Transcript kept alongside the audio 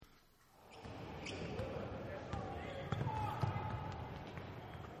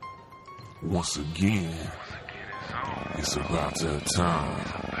Once again, it's about that time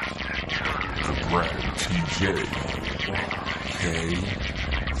for Brad and TJ.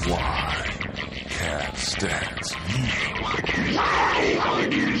 K-Y, Cat Stats.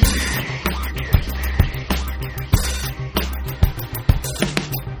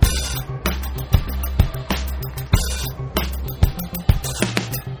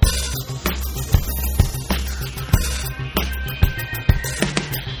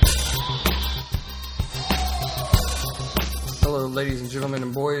 Hello, ladies and gentlemen,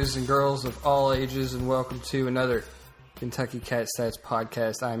 and boys and girls of all ages, and welcome to another Kentucky Cat Stats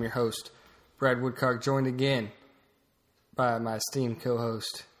podcast. I am your host, Brad Woodcock, joined again by my esteemed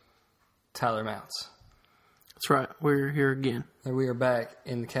co-host, Tyler Mounts. That's right. We're here again. And we are back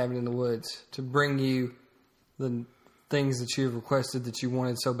in the cabin in the woods to bring you the things that you have requested that you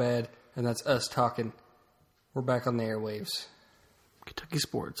wanted so bad, and that's us talking. We're back on the airwaves. Kentucky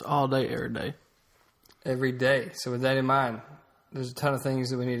sports, all day, every day. Every day. So with that in mind, there's a ton of things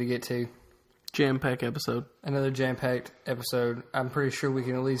that we need to get to. Jam-packed episode. Another jam-packed episode. I'm pretty sure we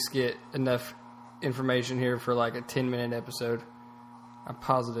can at least get enough information here for like a 10-minute episode. I'm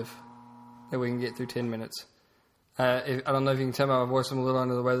positive that we can get through 10 minutes. I don't know if you can tell by my voice, I'm a little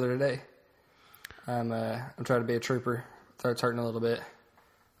under the weather today. I'm trying to be a trooper. Throat's hurting a little bit.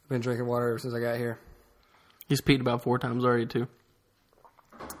 I've been drinking water ever since I got here. He's peed about 4 times already, too.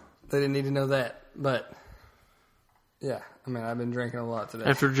 They didn't need to know that, but yeah, I mean, I've been drinking a lot today.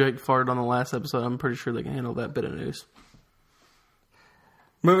 After Jake farted on the last episode, I'm pretty sure they can handle that bit of news.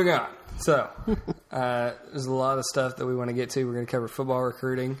 Moving on. So, there's a lot of stuff that we want to get to. We're going to cover football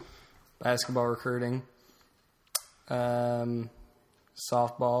recruiting, basketball recruiting, softball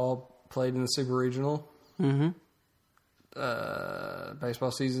played in the Super Regional. Mm-hmm.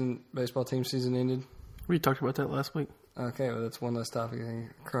 Baseball team season ended. We talked about that last week. Okay, well, that's one less topic I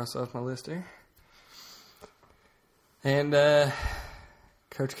can cross off my list here. And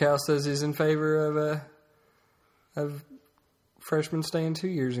Coach Cal says he's in favor of freshmen staying 2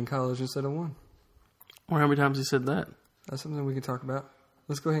 years in college instead of 1. Or how many times he said that? That's something we can talk about.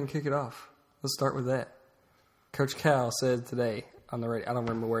 Let's go ahead and kick it off. Let's start with that. Coach Cal said today on the radio, I don't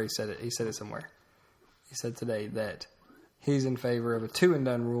remember where he said it. He said it somewhere. He said today that he's in favor of a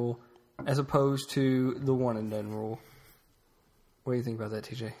 2-and-done rule as opposed to the 1-and-done rule. What do you think about that,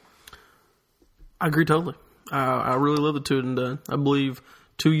 TJ? I agree totally. I really love the 2-and-done. I believe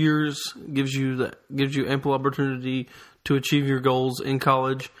 2 years gives you ample opportunity to achieve your goals in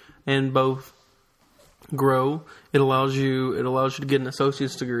college and both grow. It allows you to get an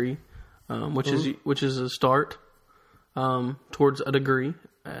associate's degree, which is a start towards a degree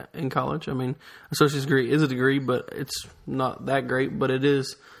in college. I mean, associate's degree is a degree, but it's not that great. But it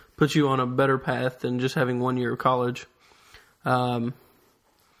puts you on a better path than just having 1 year of college.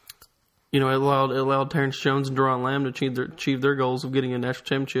 It allowed Terrence Jones and Deron Lamb to achieve their goals of getting a national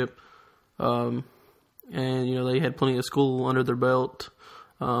championship. And they had plenty of school under their belt,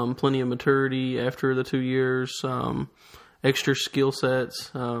 plenty of maturity after the 2 years, extra skill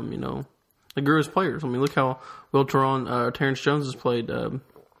sets. They grew as players. I mean, look how well Terrence Jones has played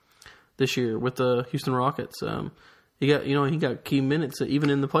this year with the Houston Rockets. He got key minutes even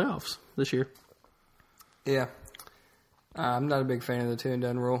in the playoffs this year. Yeah. I'm not a big fan of the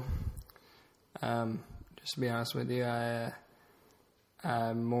 2-and-done rule. Just to be honest with you,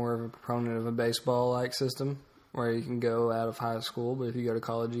 I'm more of a proponent of a baseball-like system where you can go out of high school, but if you go to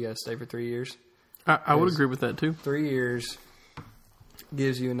college, you got to stay for 3 years. I would agree with that, too. 3 years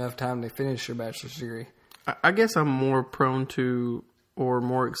gives you enough time to finish your bachelor's degree. I guess I'm more prone to or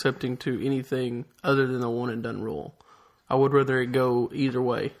more accepting to anything other than the 1-and-done rule. I would rather it go either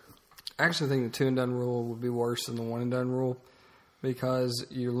way. I actually think the 2-and-done rule would be worse than the 1-and-done rule because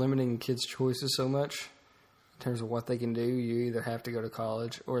you're limiting kids' choices so much in terms of what they can do. You either have to go to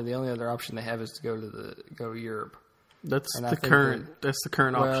college, or the only other option they have is to go to Europe. That's the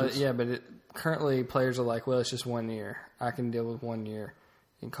current option. Yeah, but currently players are like, well, it's just 1 year. I can deal with 1 year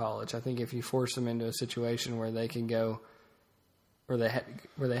in college. I think if you force them into a situation where they can go, where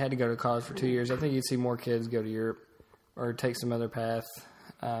they had to go to college for 2 years, I think you'd see more kids go to Europe or take some other path.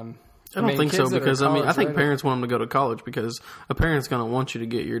 I don't think so because I think parents want them to go to college because a parent's going to want you to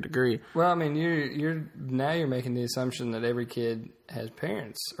get your degree. Well, I mean, you're making the assumption that every kid has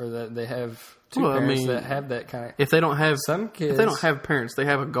parents or that they have parents that have that kind of. If they don't have parents, they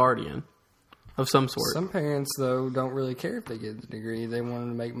have a guardian of some sort. Some parents though don't really care if they get the degree; they want them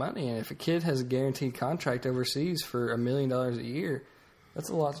to make money. And if a kid has a guaranteed contract overseas for $1 million a year, that's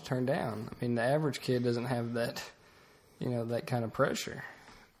a lot to turn down. I mean, the average kid doesn't have that, that kind of pressure.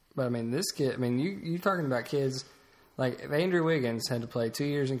 But I mean, this kid, you're talking about kids, like if Andrew Wiggins had to play 2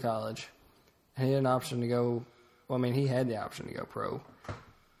 years in college, and he had an option to go. Well, I mean, he had the option to go pro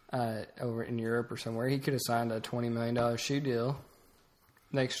over in Europe or somewhere. He could have signed a $20 million shoe deal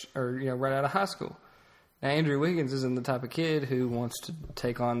right out of high school. Now, Andrew Wiggins isn't the type of kid who wants to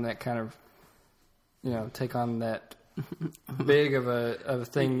take on that kind of, take on that big of a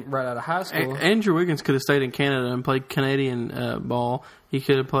thing right out of high school. Andrew Wiggins could have stayed in Canada and played Canadian ball. He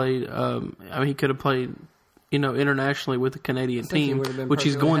could have played. He could have played, internationally with the Canadian team, which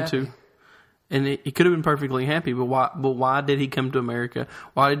he's going to. And he could have been perfectly happy, but why did he come to America?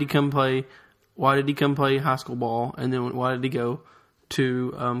 Why did he come play high school ball, and then why did he go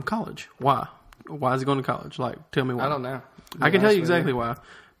to college? Why? Why is he going to college? Tell me why. I don't know. I can tell you exactly why.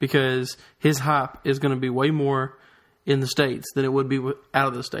 Because his hype is going to be way more in the States than it would be out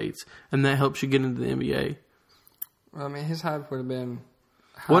of the States, and that helps you get into the NBA. Well, I mean, his hype would have been.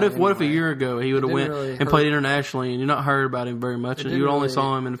 What if a year ago he would have went and played internationally, and you're not heard about him very much, and you only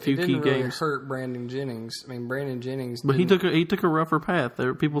saw him in a few key games? It didn't hurt Brandon Jennings. I mean, Brandon Jennings. But he took a rougher path.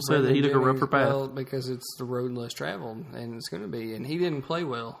 People say that he took a rougher path. Well, because it's the road less traveled, and it's going to be. And he didn't play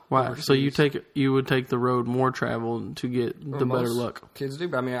well. Why? Overseas. So you would take the road more traveled to get the better luck. Kids do.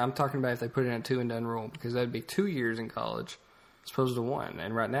 But I mean, I'm talking about if they put in a 2-and-done rule, because that'd be 2 years in college as opposed to 1.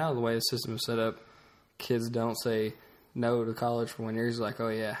 And right now, the way the system is set up, kids don't say no to college for 1 year. It's like, oh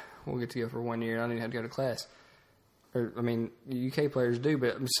yeah, we'll get to go for 1 year. I don't even have to go to class. UK players do,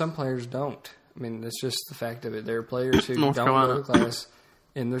 but some players don't. I mean, that's just the fact of it. There are players who don't go to class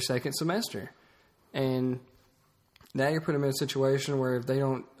in their second semester. And now you're putting them in a situation where if they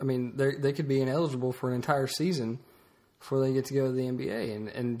don't, they could be ineligible for an entire season before they get to go to the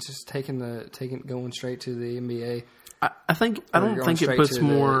NBA. And just going straight to the NBA. I don't think it puts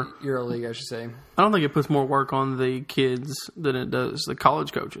more EuroLeague, I should say. I don't think it puts more work on the kids than it does the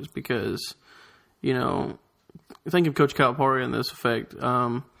college coaches because, think of Coach Calipari in this effect.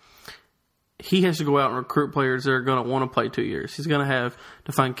 He has to go out and recruit players that are going to want to play 2 years. He's going to have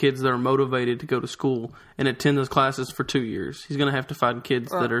to find kids that are motivated to go to school and attend those classes for 2 years. He's going to have to find kids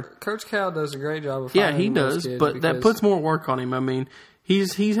that are. Coach Cal does a great job of finding he does, but that puts more work on him. I mean,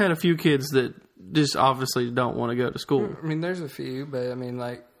 he's had a few kids that just obviously don't want to go to school. I mean, there's a few, but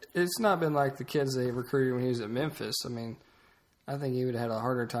it's not been like the kids they recruited when he was at Memphis. I mean, I think he would have had a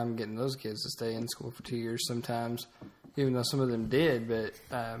harder time getting those kids to stay in school for 2 years sometimes, even though some of them did. But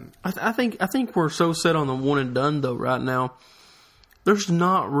I think we're so set on the one and done though right now. There's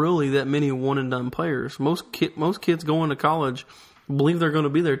not really that many one and done players. Most kids going to college believe they're going to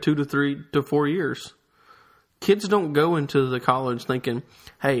be there 2 to 3 to 4 years. Kids don't go into the college thinking,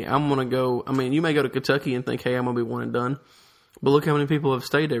 hey, I'm going to go. I mean, you may go to Kentucky and think, hey, I'm going to be one and done. But look how many people have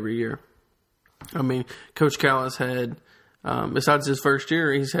stayed every year. I mean, Coach Cal has had, besides his first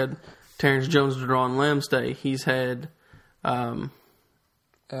year, he's had Terrence Jones and Deron Lamb stay. He's had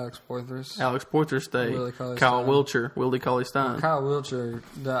Alex Porthers stay. Kyle Wiltshire, Willie Cauley-Stein. Kyle Wiltshire,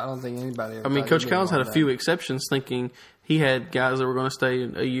 I don't think anybody ever. I mean, Coach Cal's had a few exceptions thinking he had guys that were going to stay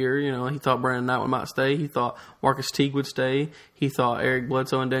a year. He thought Brandon Knight might stay. He thought Marcus Teague would stay. He thought Eric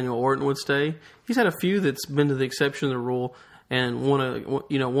Bledsoe and Daniel Orton would stay. He's had a few that's been to the exception of the rule and want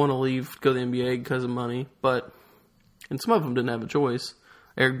to leave, go to the NBA because of money. And some of them didn't have a choice.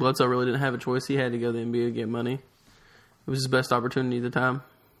 Eric Bledsoe really didn't have a choice. He had to go to the NBA to get money. It was his best opportunity at the time.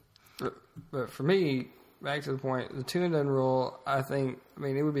 But for me, back to the point, the 2-and-done rule, it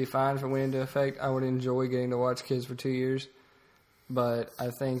would be fine if it went into effect. I would enjoy getting to watch kids for 2 years. But I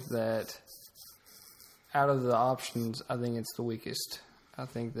think that out of the options, I think it's the weakest. I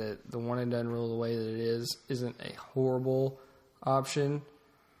think that the 1-and-done rule, the way that it is, isn't a horrible option.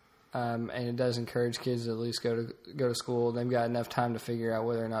 And it does encourage kids to at least go to school. They've got enough time to figure out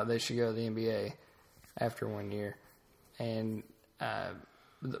whether or not they should go to the NBA after 1 year.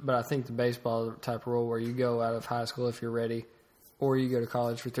 But I think the baseball type rule where you go out of high school if you're ready, or you go to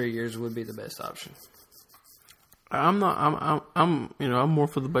college for 3 years would be the best option. I'm more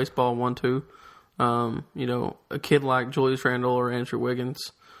for the baseball one too. A kid like Julius Randle or Andrew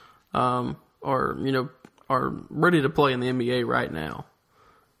Wiggins, are ready to play in the NBA right now,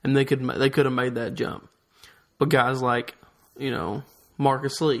 and they could have made that jump. But guys like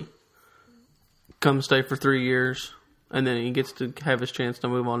Marcus Lee come stay for 3 years. And then he gets to have his chance to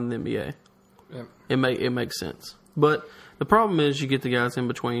move on to the NBA. Yep. It makes sense. But the problem is you get the guys in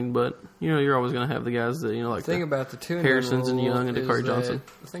between, but you're always going to have the guys that like the thing about the 2-and-done Harrisons rule and Young and Dakari Johnson.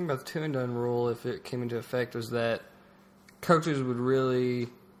 The thing about the 2-and-done rule, if it came into effect, was that coaches would really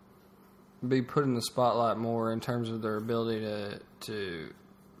be put in the spotlight more in terms of their ability to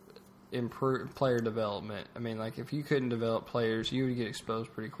improve player development. I mean, like if you couldn't develop players, you would get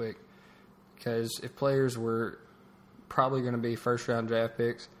exposed pretty quick. Because if players were probably going to be first-round draft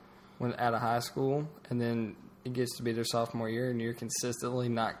picks, when out of high school, and then it gets to be their sophomore year, and you're consistently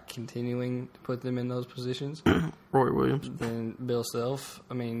not continuing to put them in those positions. Roy Williams. Then Bill Self,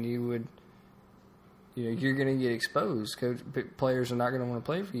 I mean, you're going to get exposed. Players are not going to want to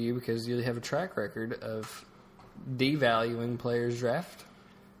play for you because you have a track record of devaluing players' draft.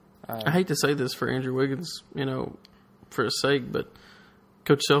 I hate to say this for Andrew Wiggins, for his sake, but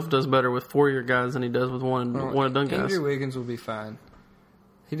Coach Self does better with 4-year guys than he does with one and done guys. Andrew Wiggins will be fine.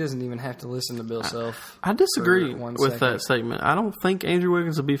 He doesn't even have to listen to Bill Self. I disagree with that statement. I don't think Andrew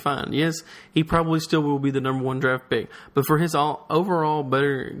Wiggins will be fine. Yes, he probably still will be the number 1 draft pick. But for his overall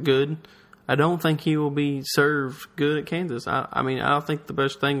better good, I don't think he will be served good at Kansas. I mean, I don't think the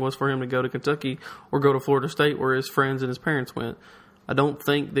best thing was for him to go to Kentucky or go to Florida State where his friends and his parents went. I don't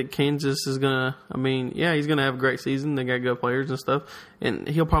think that Kansas is going to, he's going to have a great season. They got good players and stuff. And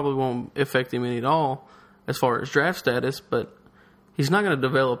he'll probably won't affect him any at all as far as draft status, but he's not going to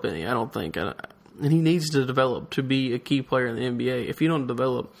develop any, I don't think. And he needs to develop to be a key player in the NBA. If you don't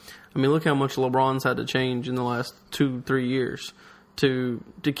develop, look how much LeBron's had to change in the last 2-3 years to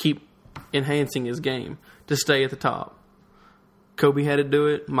keep enhancing his game, to stay at the top. Kobe had to do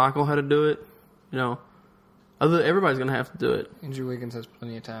it. Michael had to do it. Everybody's going to have to do it. Andrew Wiggins has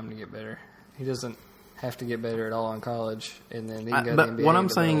plenty of time to get better. He doesn't have to get better at all in college, and then he can go to the NBA. What I'm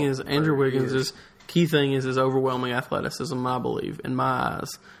saying is Andrew Wiggins' key thing is his overwhelming athleticism, I believe, in my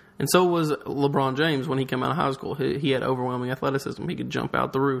eyes. And so was LeBron James when he came out of high school. He had overwhelming athleticism. He could jump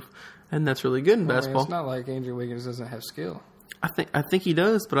out the roof, and that's really good in basketball. It's not like Andrew Wiggins doesn't have skill. I think he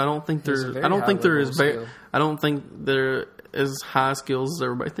does, but I don't think they're as high skills as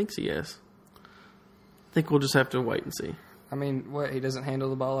everybody thinks he has. I think we'll just have to wait and see. He doesn't handle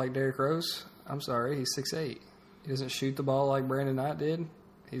the ball like Derrick Rose? I'm sorry, he's 6'8". He doesn't shoot the ball like Brandon Knight did?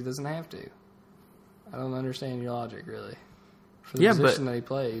 He doesn't have to. I don't understand your logic, really. For the position that he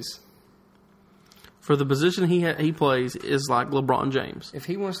plays. For the position he plays is like LeBron James. If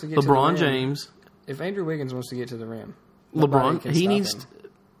he wants to get to the rim, James. If Andrew Wiggins wants to get to the rim,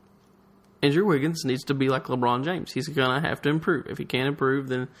 Andrew Wiggins needs to be like LeBron James. He's going to have to improve. If he can't improve,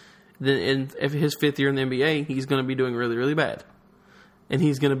 then if his 5th year in the NBA, he's going to be doing really, really bad. And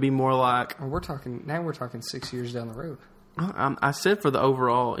he's going to be more like... We're talking 6 years down the road. I said for the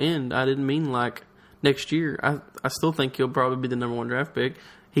overall end. I didn't mean like next year. I still think he'll probably be the number 1 draft pick.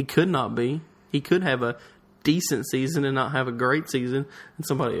 He could not be. He could have a decent season and not have a great season. And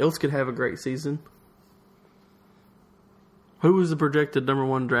somebody else could have a great season. Who was the projected number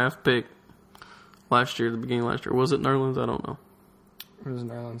 1 draft pick last year, the beginning of last year? Was it Nerlens? I don't know. It was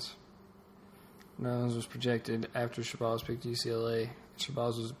Nerlens. Nerlens was projected after Shabazz picked UCLA.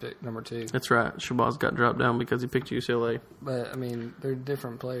 Shabazz was picked number 2. That's right. Shabazz got dropped down because he picked UCLA. But, they're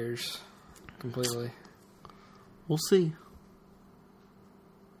different players completely. We'll see.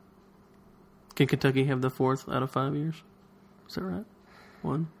 Can Kentucky have the 4th out of 5 years? Is that right?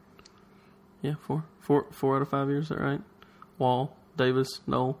 1? Yeah, 4. 4 out of 5 years, is that right? Wall, Davis,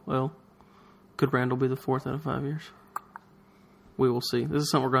 Noel, L. Could Randall be the 4th out of 5 years? We will see. This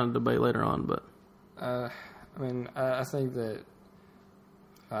is something we're going to debate later on, but... I think that...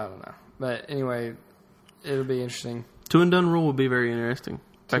 I don't know. But anyway, it'll be interesting. 2 and done rule will be very interesting.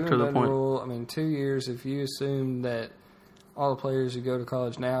 Back to the point. Rule, 2 years, if you assume that all the players who go to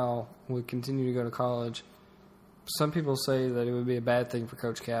college now would continue to go to college, some people say that it would be a bad thing for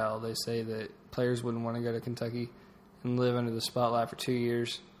Coach Cal. They say that players wouldn't want to go to Kentucky and live under the spotlight for 2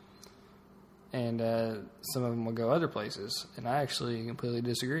 years. And some of them will go other places. And I actually completely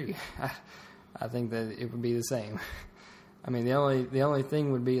disagree. I think that it would be the same. The only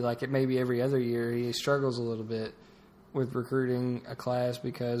thing would be like it maybe every other year he struggles a little bit with recruiting a class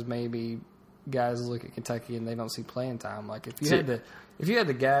because maybe guys look at Kentucky and they don't see playing time. Like if you had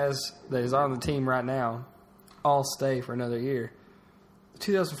the guys that is on the team right now all stay for another year, the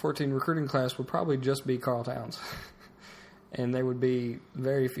 2014 recruiting class would probably just be Karl Towns. And there would be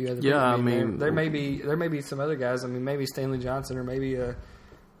very few other people. There may be some other guys. Maybe Stanley Johnson or maybe a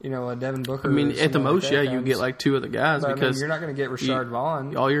Devin Booker. At the most, you get like 2 other guys because you're not going to get Rashard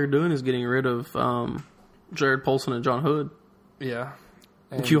Vaughn. All you're doing is getting rid of Jared Polson and John Hood. Yeah,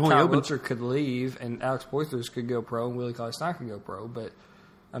 and Kyle Wiltshire could leave, and Alex Poythress could go pro, and Willie Cauley-Stein could go pro. But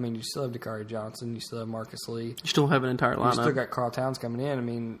you still have Dakari Johnson, you still have Marcus Lee, you still have an entire lineup. You still got Karl Towns coming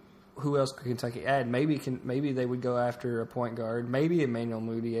in. Who else could Kentucky add? Maybe they would go after a point guard. Maybe Emmanuel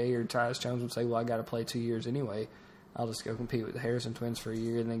Mudiay or Tyus Jones would say, well, I got to play 2 years anyway. I'll just go compete with the Harrison twins for a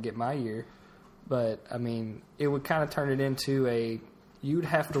year and then get my year. But, it would kind of turn it into you'd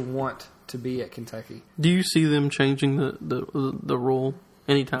have to want to be at Kentucky. Do you see them changing the rule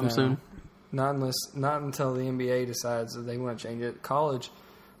anytime soon? Not until the NBA decides that they want to change it. College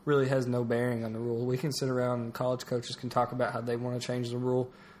really has no bearing on the rule. We can sit around and college coaches can talk about how they want to change the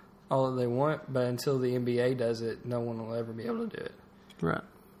rule all that they want, but until the NBA does it, no one will ever be able to do it. Right.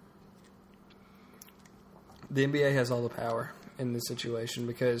 The NBA has all the power in this situation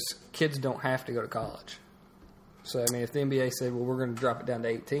because kids don't have to go to college. So, I mean, if the NBA said, well, we're going to drop it down to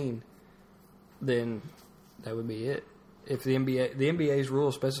 18, then that would be it. If the NBA's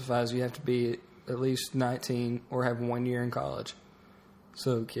rule specifies you have to be at least 19 or have 1 year in college.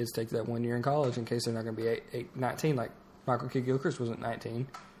 So kids take that 1 year in college in case they're not going to be 19. Like Michael Kidd-Gilchrist wasn't 19.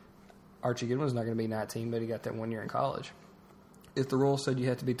 Archie Goodwin's not going to be 19, but he got that 1 year in college. If the rule said you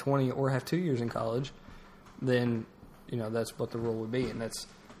have to be 20 or have 2 years in college, then that's what the rule would be. And that's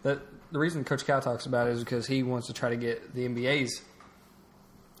the reason Coach Cal talks about it is because he wants to try to get the NBA's,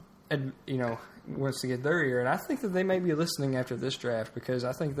 wants to get their ear. And I think that they may be listening after this draft because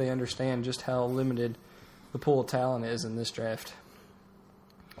I think they understand just how limited the pool of talent is in this draft.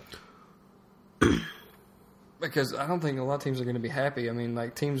 Because I don't think a lot of teams are going to be happy. I mean,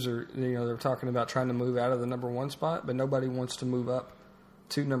 like teams are, they're talking about trying to move out of the number one spot, but nobody wants to move up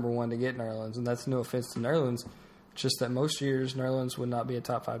to number one to get Nerlens. And that's no offense to Nerlens. It's just that most years Nerlens would not be a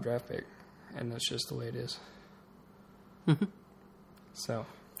top 5 draft pick. And that's just the way it is. So.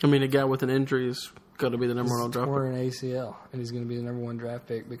 I mean, a guy with an injury is going to be the number one draft pick. Or an ACL. And he's going to be the number one draft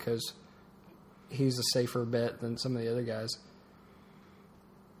pick because he's a safer bet than some of the other guys.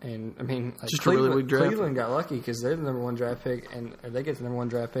 And, I mean, like just Cleveland, a really weak draft. Cleveland got lucky because they're the number one draft pick, and they get the number one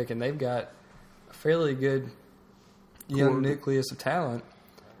draft pick, and they've got a fairly good young nucleus of talent.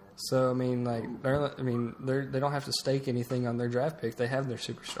 So, I mean, like, they don't have to stake anything on their draft pick. They have their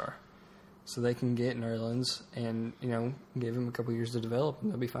superstar. So they can get Nerlens and, give him a couple years to develop,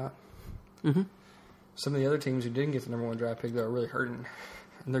 and they'll be fine. Mm-hmm. Some of the other teams who didn't get the number one draft pick, though, are really hurting.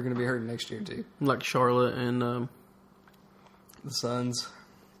 And they're going to be hurting next year, too. Like Charlotte and the Suns.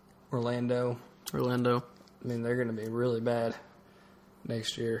 Orlando. I mean, they're going to be really bad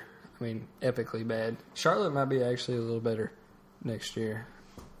next year. I mean, epically bad. Charlotte might be actually a little better next year.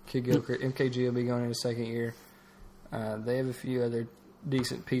 MKG will be going in his second year. They have a few other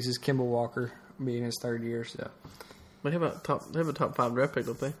decent pieces. Kemba Walker being his third year. So they have a top 5 draft pick,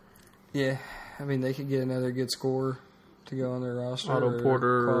 don't they? Yeah, I mean they could get another good scorer to go on their roster. Otto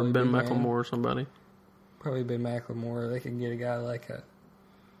Porter or Ben McLemore or somebody. Probably Ben McLemore. They can get a guy like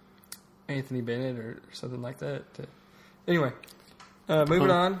Anthony Bennett or something like that. Anyway,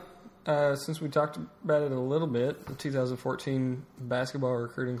 moving on. Since we talked about it a little bit, the 2014 basketball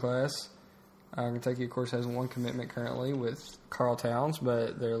recruiting class, Kentucky, of course, has one commitment currently with Karl Towns,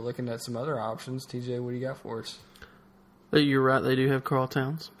 but they're looking at some other options. TJ, what do you got for us? You're right. They do have Karl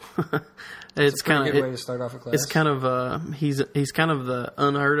Towns. It's kind of a good way to start off a class. It's kind of he's kind of the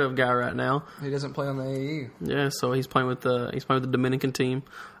unheard of guy right now. He doesn't play on the AAU. Yeah, so he's playing with the Dominican team.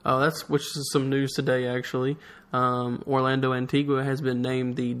 Which is some news today actually. Orlando Antigua has been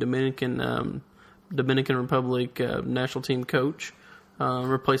named the Dominican Republic national team coach,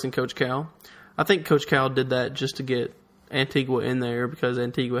 replacing Coach Cal. I think Coach Cal did that just to get Antigua in there because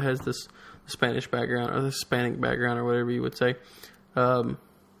Antigua has this Spanish background or the Hispanic background or whatever you would say.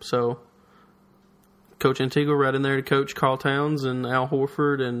 So Coach Antigua right in there to coach Karl Towns and Al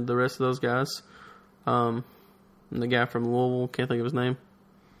Horford and the rest of those guys. And the guy from Louisville, can't think of his name.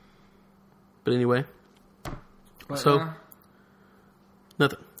 But anyway. Nothing.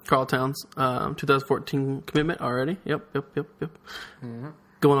 Karl Towns, 2014 commitment already. Yep. Mm-hmm.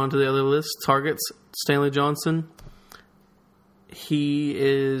 Going on to the other list, targets, Stanley Johnson. He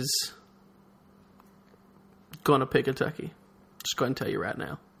is going to pick Kentucky. Just go ahead and tell you right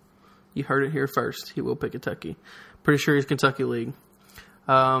now. You heard it here first. He will pick Kentucky. Pretty sure he's Kentucky League.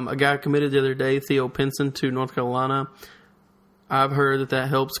 A guy committed the other day, Theo Pinson, to North Carolina. I've heard that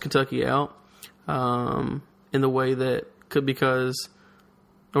helps Kentucky out in the way that could, because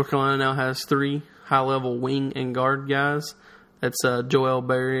North Carolina now has 3 high-level wing and guard guys. That's Joel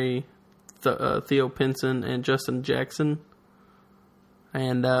Berry, Theo Pinson, and Justin Jackson.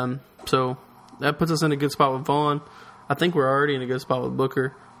 And so that puts us in a good spot with Vaughn. I think we're already in a good spot with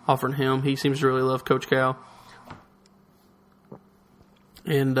Booker, offering him. He seems to really love Coach Cal.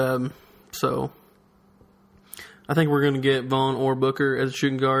 And so I think we're going to get Vaughn or Booker as a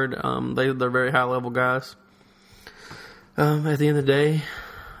shooting guard. They're very high-level guys. At the end of the day,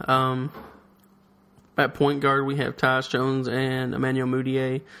 at point guard, we have Tyus Jones and Emmanuel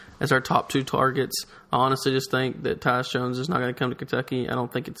Mudiay as our top 2 targets. I honestly just think that Tyus Jones is not going to come to Kentucky. I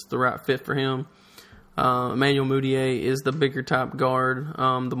don't think it's the right fit for him. Emmanuel Mudiay is the bigger type guard,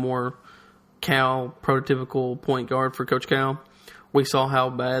 the more Cal prototypical point guard for Coach Cal. We saw how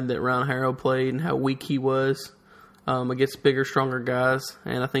bad that Ryan Harrow played and how weak he was. against bigger, stronger guys.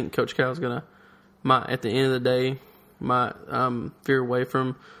 And I think Coach Cal is going to, at the end of the day, might veer away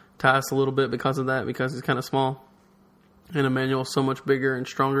from Tyus a little bit because of that, because he's kind of small. And Emmanuel's so much bigger and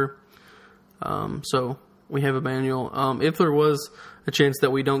stronger. So we have Emmanuel. If there was a chance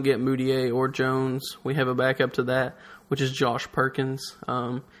that we don't get Moutier or Jones, we have a backup to that, which is Josh Perkins.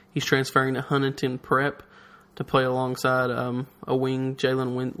 He's transferring to Huntington Prep to play alongside a wing,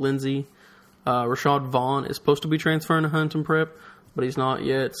 Jalen Lindsey. Rashad Vaughn is supposed to be transferring to Huntington Prep, but he's not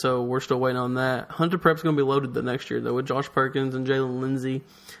yet, so we're still waiting on that. Huntington Prep's going to be loaded the next year, though, with Josh Perkins and Jalen Lindsey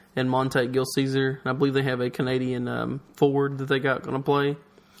and Monte Gil-Caesar. I believe they have a Canadian forward that they got going to play.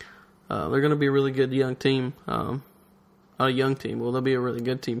 They're going to be a really good young team. Not a young team. Well, they'll be a really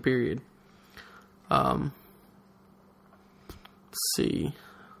good team, period. Let's see.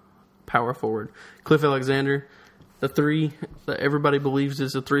 Power forward. Cliff Alexander. The three that everybody believes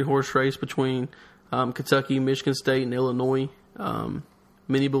is a 3-horse race between Kentucky, Michigan State, and Illinois.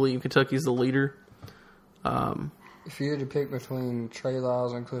 Many believe Kentucky's the leader. If you had to pick between Trey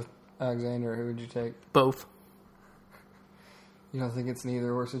Lyles and Cliff Alexander, who would you take? Both. You don't think it's an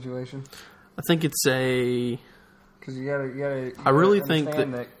either-or situation? I think it's a... Because you gotta. I really think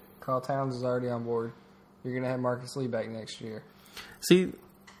that Carl Towns is already on board. You're gonna have Marcus Lee back next year. See,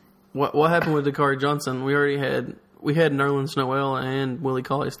 what happened with Dakari Johnson? We had Nerlens Noel and Willie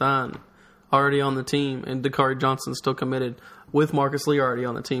Cauley-Stein already on the team, and Dakari Johnson's still committed with Marcus Lee already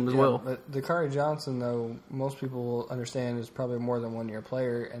on the team as well. But Dakari Johnson, though, most people will understand is probably more than 1 year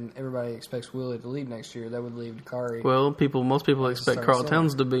player, and everybody expects Willie to leave next year. That would leave Dakari. Well, most people expect Carl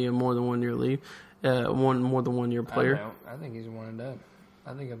Towns to be a more than 1 year leave, more than 1 year player. I think he's a one and done.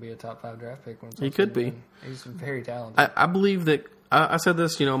 I think he'll be a top 5 draft pick. When he could be. He's very talented. I believe that. I said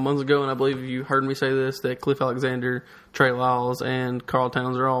this, months ago, and I believe you heard me say this, that Cliff Alexander, Trey Lyles, and Carl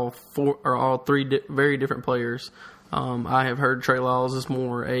Towns are all three very different players. I have heard Trey Lyles is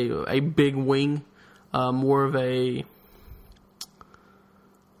more a big wing, more of a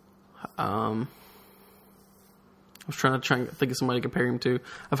I was trying to think of somebody to compare him to.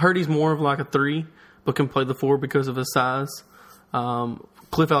 I've heard he's more of like a 3, but can play the 4 because of his size.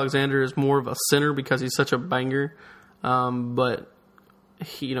 Cliff Alexander is more of a center because he's such a banger, but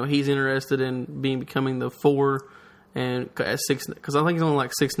he's interested in becoming the 4 and at 6, because I think he's only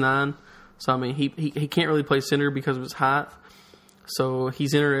like 6'9". So I mean, he can't really play center because of his height. So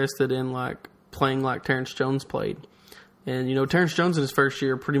he's interested in like playing like Terrence Jones played, and Terrence Jones in his first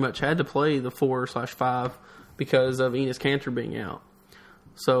year pretty much had to play the 4/5 because of Enes Kanter being out.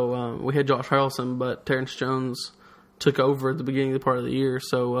 So we had Josh Harrelson, but Terrence Jones took over at the beginning of the part of the year.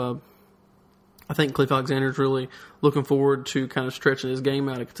 So I think Cliff Alexander's really looking forward to kind of stretching his game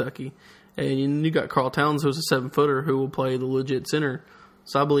out of Kentucky. And you got Carl Towns, who's a 7-footer, who will play the legit center.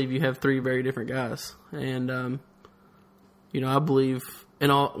 So I believe you have 3 very different guys. And, I believe,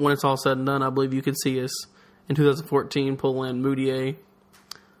 when it's all said and done, I believe you could see us in 2014 pull in Moutier.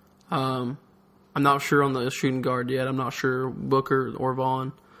 I'm not sure on the shooting guard yet. I'm not sure Booker or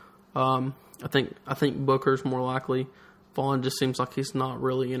Vaughn. I think Booker's more likely. Vaughn just seems like he's not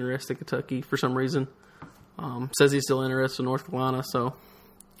really interested in Kentucky for some reason. Says he's still interested in North Carolina, so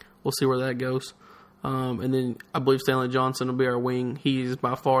we'll see where that goes. And then I believe Stanley Johnson will be our wing. He's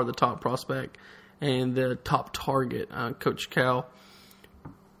by far the top prospect and the top target. Coach Cal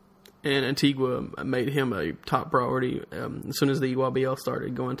and Antigua made him a top priority as soon as the EYBL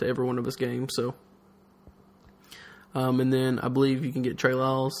started, going to every one of his games. So, and then I believe you can get Trey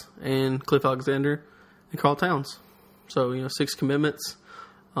Lyles and Cliff Alexander and Carl Towns. So, 6 commitments,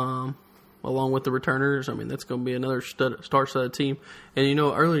 along with the returners. I mean, that's going to be another star-studded team. And,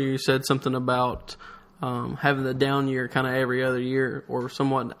 earlier you said something about having the down year kind of every other year or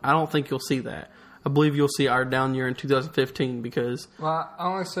somewhat. I don't think you'll see that. I believe you'll see our down year in 2015 because... Well, I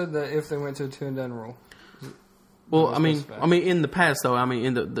only said that if they went to a 2-and-done rule. Well, I mean, in the past though,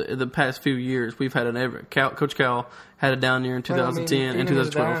 in the past few years, we've had Coach Cal had a down year in 2010 and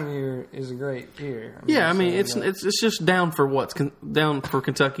 2012. Down year is a great year. It's just down for what's down for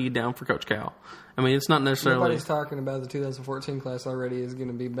Kentucky, down for Coach Cal. I mean, it's not necessarily. Nobody's talking about the 2014 class already is going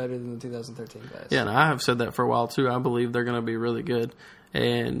to be better than the 2013 class. Yeah, and I have said that for a while too. I believe they're going to be really good,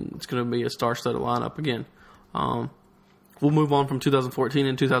 and it's going to be a star-studded lineup again. We'll move on from 2014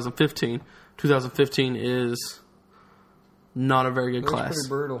 and 2015. 2015 is not a very good class. It's pretty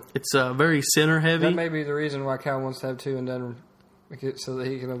brutal. It's very center heavy. That may be the reason why Cal wants to have 2-and-done, so that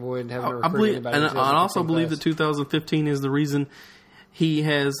he can avoid having to recruit anybody. And I also believe that 2015 is the reason he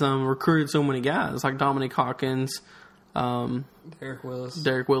has recruited so many guys like Dominic Hawkins, Derek Willis.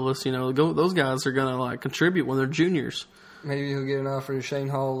 Those guys are going to contribute when they're juniors. Maybe he'll get an offer to Shane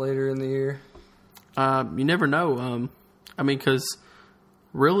Hall later in the year. You never know. Because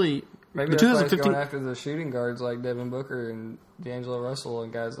really, Maybe the that's why he's 2015 going after the shooting guards like Devin Booker and D'Angelo Russell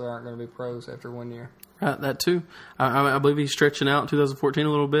and guys that aren't going to be pros after 1 year. that too. I believe he's stretching out in 2014 a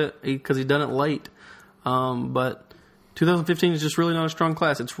little bit because he's done it late. But 2015 is just really not a strong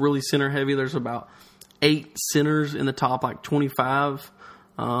class. It's really center heavy. There's about 8 centers in the top, like 25.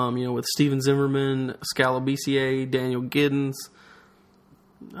 With Steven Zimmerman, Scala BCA, Daniel Giddens,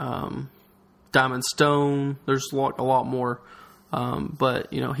 Diamond Stone. There's a lot more.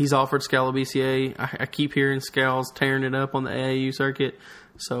 But he's offered Scala BCA. I keep hearing Scal's tearing it up on the AAU circuit.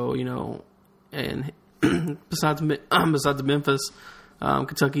 So, and besides Memphis,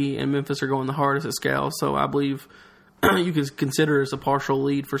 Kentucky and Memphis are going the hardest at Scal. So I believe you could consider it as a partial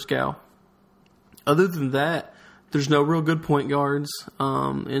lead for Scal. Other than that, there's no real good point guards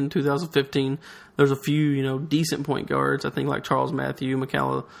in 2015. There's a few, decent point guards. I think like Charles Matthew,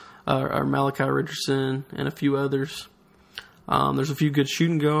 Malachi Richardson, and a few others. There's a few good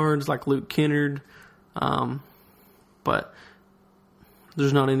shooting guards like Luke Kennard, but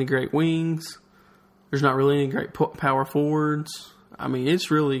there's not any great wings. There's not really any great power forwards. I mean,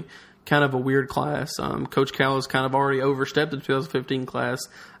 it's really kind of a weird class. Coach Cal has kind of already overstepped the 2015 class.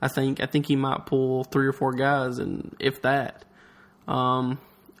 I think he might pull 3 or 4 guys, and if that, because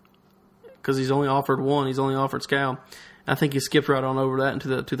he's only offered one. He's only offered Scal. I think he skipped right on over that into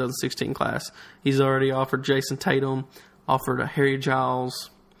the 2016 class. He's already offered Jason Tatum, offered a Harry Giles.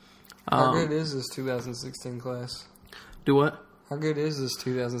 How good is this 2016 class? Do what? How good is this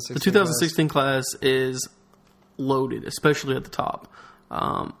 2016 The 2016 class is loaded, especially at the top.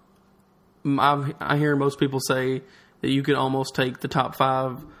 I hear most people say that you could almost take the top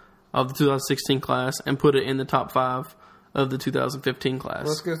 5 of the 2016 class and put it in the top 5 of the 2015 class.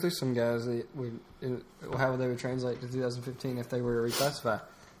 Let's go through some guys that how they would translate to 2015 if they were to reclassify.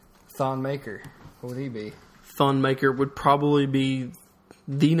 Thon Maker, what would he be? Thon Maker would probably be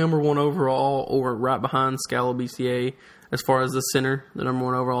the number 1 overall or right behind Scala BCA as far as the center, the number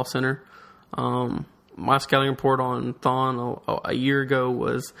 1 overall center. My scouting report on Thon a year ago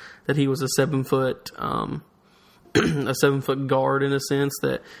was that he was a 7-foot a 7-foot guard in a sense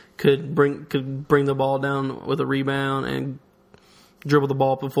that could bring the ball down with a rebound and dribble the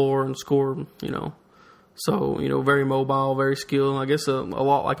ball up the floor and score. So very mobile, very skilled. I guess a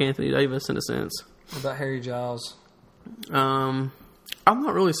lot like Anthony Davis in a sense. What about Harry Giles? I've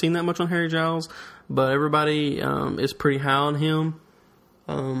not really seen that much on Harry Giles, but everybody is pretty high on him.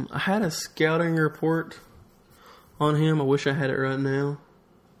 I had a scouting report on him. I wish I had it right now.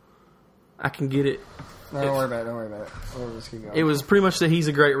 I can get it. No, don't worry about it. We'll just keep going. It was pretty much that he's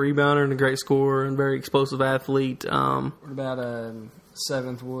a great rebounder and a great scorer and very explosive athlete. What about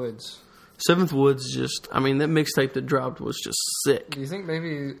 7th Woods? 7th Woods that mixtape that dropped was just sick. Do you think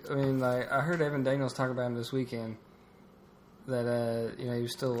maybe, I heard Evan Daniels talk about him this weekend, that, he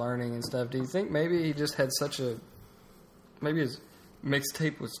was still learning and stuff. Do you think maybe he just had maybe his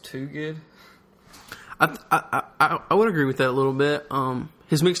mixtape was too good? I would agree with that a little bit.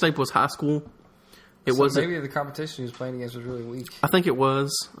 His mixtape was high school. It wasn't. Maybe the competition he was playing against was really weak. I think it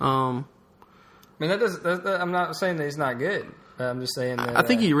was. I'm not saying that he's not good. I'm just saying that I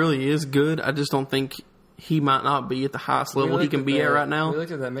think he really is good. I just don't think he might not be at the highest level he can be at right now. We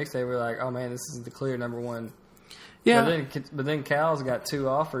looked at that mixtape. We were like, oh man, this is the clear number 1. Yeah. But then Cal's got 2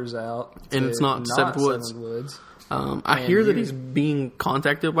 offers out, and it's not 7th Woods. I hear that he's being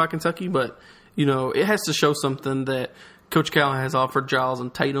contacted by Kentucky, but it has to show something that Coach Cal has offered Giles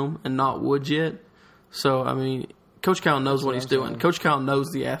and Tatum and not Woods yet. So Coach Cal knows what he's doing. Coach Cal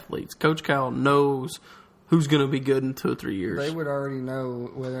knows the athletes. Coach Cal knows who's going to be good in 2 or 3 years. They would already know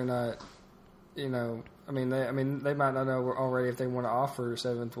whether or not, they might not know already if they want to offer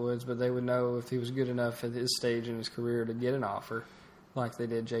 7th Woods, but they would know if he was good enough at his stage in his career to get an offer, like they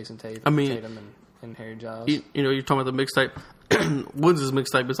did Jason Tatum and Harry Giles. You're talking about the mixtape. Woods'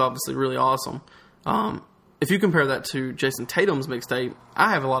 mixtape is obviously really awesome. If you compare that to Jason Tatum's mixtape,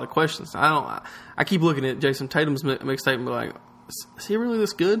 I have a lot of questions. I keep looking at Jason Tatum's mixtape and be like, is he really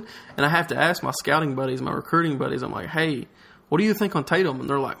this good? And I have to ask my scouting buddies, my recruiting buddies, I'm like, hey, what do you think on Tatum? And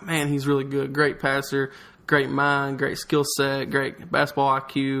they're like, man, he's really good. Great passer, great mind, great skill set, great basketball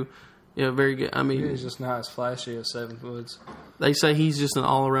IQ. Very good. He's just not as flashy as 7th Woods. They say he's just an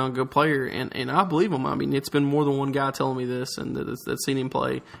all-around good player, and I believe him. It's been more than one guy telling me this and that's seen him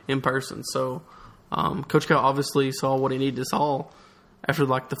play in person. So Coach Cal obviously saw what he needed to saw after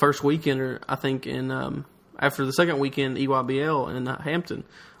the first weekend, or I think after the second weekend, EYBL in Hampton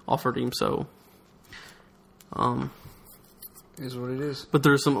offered him. So, Is what it is. But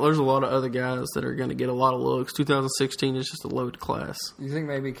there's a lot of other guys that are going to get a lot of looks. 2016 is just a loaded class. You think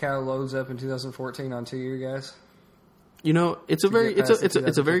maybe Cal loads up in 2014 on 2-year guys? You know, it's a very good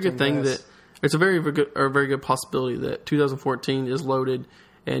thing class. that it's a very good possibility that 2014 is loaded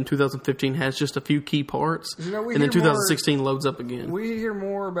and 2015 has just a few key parts, You know, we and then hear 2016 loads up again. We hear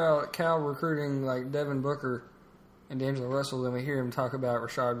more about Cal recruiting like Devin Booker and D'Angelo Russell than we hear him talk about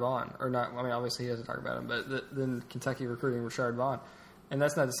Rashard Vaughn. Or not, I mean, obviously he doesn't talk about him, but then Kentucky recruiting Rashard Vaughn. And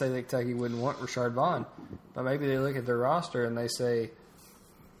that's not to say that Kentucky wouldn't want Rashard Vaughn, but maybe they look at their roster and they say,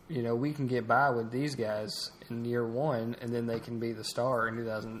 you know, we can get by with these guys in year one, and then they can be the star in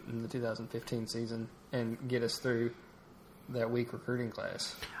the 2015 season and get us through that weak recruiting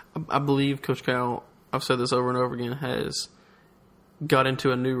class. I believe Coach Cal, I've said this over and over again, has got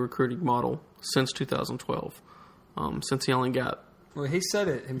into a new recruiting model since 2012. Since he only got... Well, he said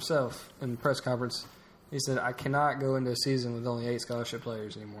it himself in the press conference. He said, I cannot go into a season with only 8 scholarship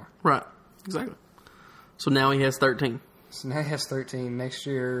players anymore. Right, exactly. So now he has 13. So now he has 13. Next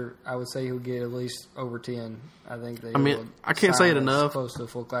year, I would say he'll get at least over 10. I think they I can't say it enough. As close to a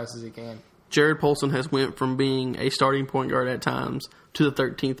full class as he can. Jared Polson has went from being a starting point guard at times to the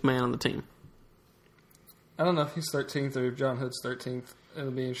 13th man on the team. I don't know if he's 13th or if John Hood's 13th.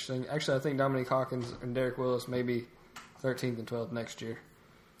 It'll be interesting. Actually, I think Dominique Hawkins and Derek Willis may be 13th and 12th next year.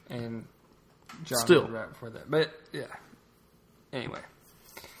 And John Hood right before that. But, yeah. Anyway.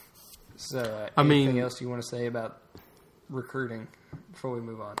 So, anything else you want to say about recruiting before we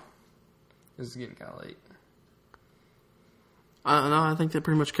move on? This is getting kind of late. No, I think that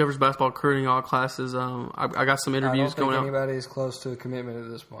pretty much covers basketball recruiting, all classes. I got some interviews going out. I don't think anybody is close to a commitment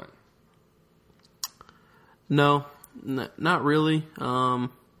at this point. No, not really.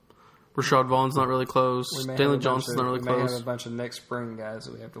 Rashard Vaughn's not really close. Stanley Johnson's not really close. We may have a bunch of next spring guys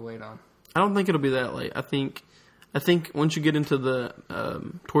that we have to wait on. I don't think it'll be that late. I think once you get into the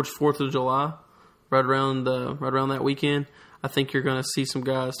towards 4th of July, right around that weekend, I think you're going to see some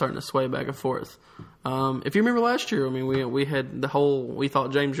guys starting to sway back and forth. If you remember last year, I mean, we had we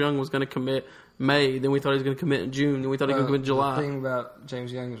thought James Young was going to commit May, then we thought he was going to commit in June, then we thought he was going to commit in July. The thing about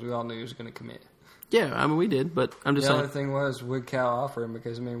James Young is we all knew he was going to commit. Yeah, I mean, we did, but I'm just saying. The other thing was, would Cal offer him?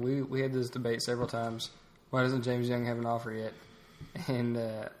 Because, I mean, we had this debate several times. Why doesn't James Young have an offer yet? And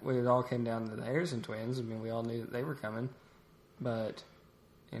it all came down to the Harrison twins. I mean, we all knew that they were coming. But,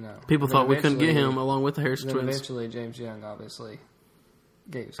 you know. People thought we couldn't get him along with the Harrison twins. Eventually, James Young obviously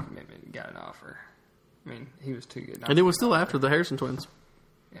gave his commitment and got an offer. I mean, he was too good. And it was still after the Harrison twins.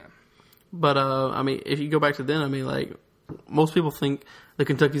 Yeah. But, I mean, if you go back to then, I mean, like, most people think that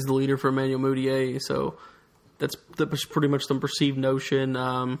Kentucky's the leader for Emmanuel Mudiay, so that's pretty much the perceived notion.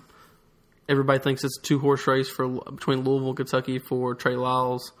 Everybody thinks it's a 2-horse race between Louisville and Kentucky for Trey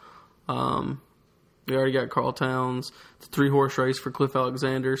Lyles. We already got Carl Towns. It's a 3-horse race for Cliff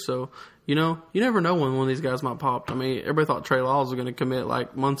Alexander. So, you know, you never know when one of these guys might pop. I mean, everybody thought Trey Lyles was going to commit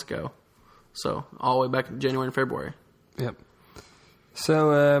like months ago. So, all the way back in January and February. Yep.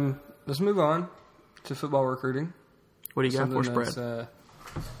 So, let's move on to football recruiting. What do you got for us, Brad?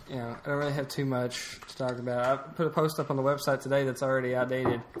 You know, I don't really have too much to talk about. I put a post up on the website today that's already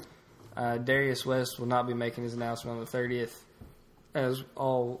outdated. Darius West will not be making his announcement on the 30th. As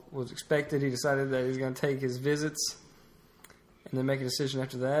all was expected, he decided that he was going to take his visits and then make a decision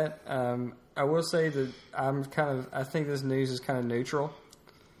after that. I will say that I think this news is kind of neutral.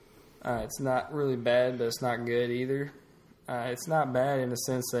 It's not really bad, but it's not good either. It's not bad in the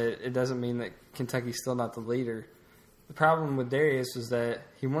sense that it doesn't mean that Kentucky's still not the leader. The problem with Darius was that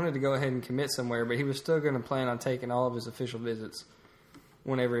he wanted to go ahead and commit somewhere, but he was still going to plan on taking all of his official visits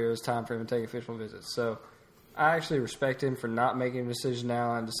whenever it was time for him to take official visits. So I actually respect him for not making a decision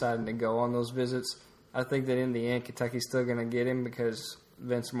now and deciding to go on those visits. I think that in the end, Kentucky's still going to get him because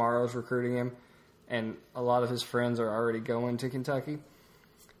Vince Morrow's recruiting him, and a lot of his friends are already going to Kentucky.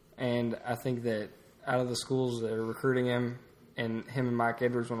 And I think that out of the schools that are recruiting him, and him and Mike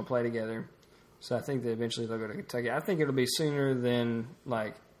Edwards want to play together, so I think that eventually they'll go to Kentucky. I think it'll be sooner than,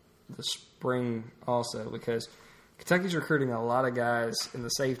 like, the spring also, because Kentucky's recruiting a lot of guys in the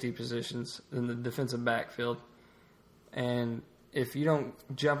safety positions in the defensive backfield. And if you don't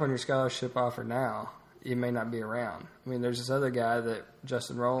jump on your scholarship offer now, you may not be around. I mean, there's this other guy that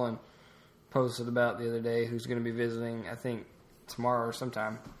Justin Rowland posted about the other day who's going to be visiting, I think, tomorrow or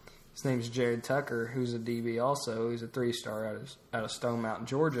sometime. His name's Jared Tucker, who's a DB also. He's a 3-star out of Stone Mountain,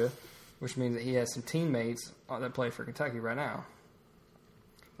 Georgia, which means that he has some teammates that play for Kentucky right now,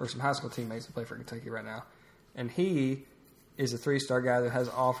 or some high school teammates that play for Kentucky right now. And he is a 3-star guy that has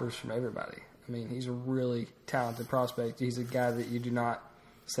offers from everybody. I mean, he's a really talented prospect. He's a guy that you do not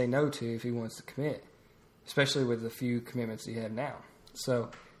say no to if he wants to commit. especially with the few commitments he had now. So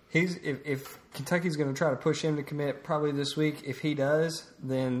if Kentucky's going to try to push him to commit probably this week, if he does,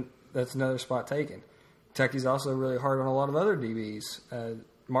 then that's another spot taken. Kentucky's also really hard on a lot of other DBs.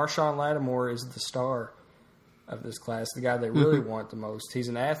 Marshawn Lattimore is the star of this class, the guy they really want the most. He's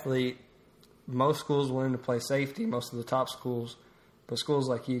an athlete. Most schools want him to play safety, most of the top schools. But schools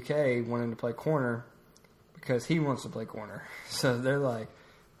like UK want him to play corner because he wants to play corner. So they're like,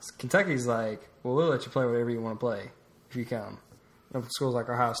 Kentucky's like, well, we'll let you play whatever you want to play if you come. And schools like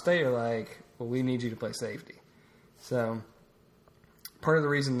Ohio State are like, well, we need you to play safety. So part of the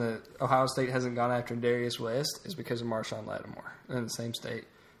reason that Ohio State hasn't gone after Darius West is because of Marshawn Lattimore. They're in the same state.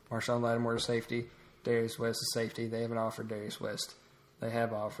 Marshawn Lattimore is safety. Darius West is safety. They haven't offered Darius West. They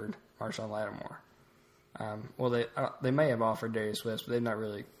have offered Marshawn Lattimore. They may have offered Darius West, but they've not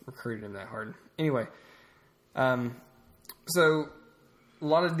really recruited him that hard. Anyway, so a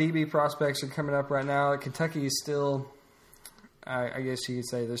lot of DB prospects are coming up right now. Kentucky is still, I guess you could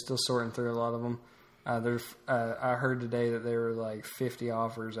say, they're still sorting through a lot of them. I heard today that there were like 50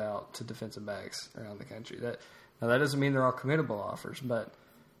 offers out to defensive backs around the country. That doesn't mean they're all committable offers, but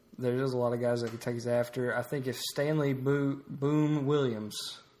there's a lot of guys that Kentucky's after. I think if Stanley Boone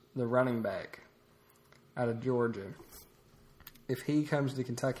Williams, the running back out of Georgia, if he comes to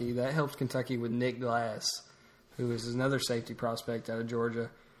Kentucky, that helps Kentucky with Nick Glass, who is another safety prospect out of Georgia,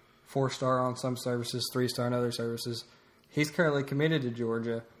 4-star on some services, 3-star on other services. He's currently committed to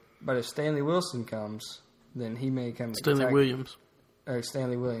Georgia, but if Stanley Wilson comes, then he may come to Kentucky. Stanley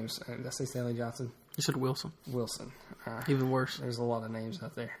Williams. Did I say Stanley Johnson? You said Wilson. Wilson. Even worse. There's a lot of names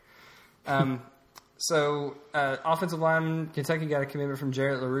out there. So, offensive lineman, Kentucky got a commitment from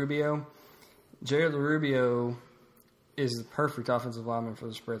Jarrett LaRubio. Jarrett LaRubio is the perfect offensive lineman for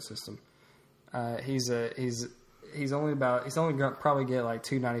the spread system. He's only going to probably get like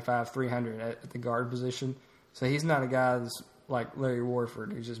 295, 300 at the guard position. So he's not a guy that's like Larry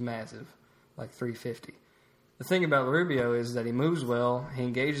Warford, who's just massive, like 350. The thing about LaRubio is that he moves well, he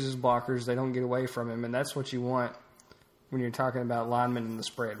engages his blockers, they don't get away from him, and that's what you want when you're talking about linemen in the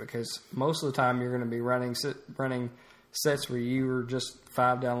spread, because most of the time you're going to be running sets where you are just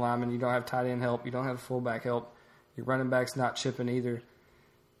 5-down linemen, you don't have tight end help, you don't have fullback help, your running back's not chipping either.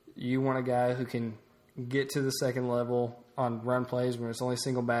 You want a guy who can get to the second level on run plays when it's only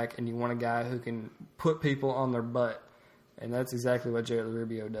single back, and you want a guy who can put people on their butt, and that's exactly what Jarrett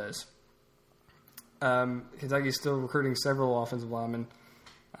LaRubio does. Kentucky's still recruiting several offensive linemen.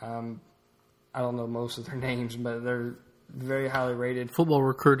 I don't know most of their names, but they're very highly rated. Football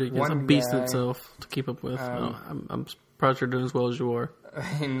recruiting is a beast in itself to keep up with. I'm surprised you're doing as well as you are.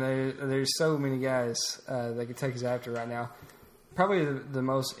 I mean, there's so many guys that Kentucky's after right now. Probably the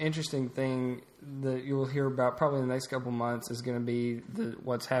most interesting thing that you'll hear about probably in the next couple months is going to be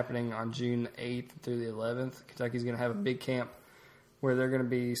what's happening on June 8th through the 11th. Kentucky's going to have a big camp where they're going to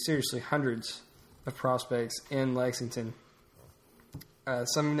be seriously hundreds of prospects in Lexington.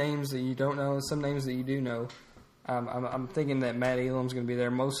 Some names that you don't know, some names that you do know. I'm thinking that Matt Elam's going to be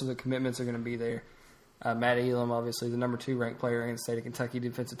there. Most of the commitments are going to be there. Matt Elam, obviously, the number 2 ranked player in the state of Kentucky,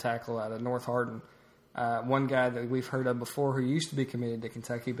 defensive tackle out of North Hardin. One guy that we've heard of before who used to be committed to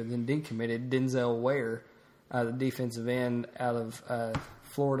Kentucky but then decommitted, Denzel Ware, the defensive end out of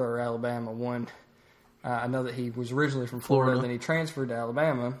Florida or Alabama. I know that he was originally from Florida. And then he transferred to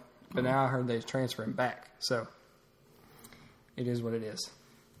Alabama, but now I heard that he's transferring back. So it is what it is.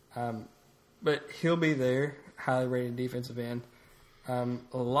 But he'll be there, highly rated defensive end. A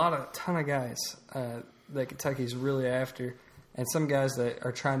ton of guys that Kentucky's really after, and some guys that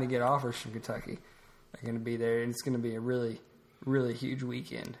are trying to get offers from Kentucky are going to be there, and it's going to be a really, really huge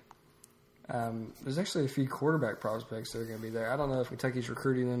weekend. There's actually a few quarterback prospects that are going to be there. I don't know if Kentucky's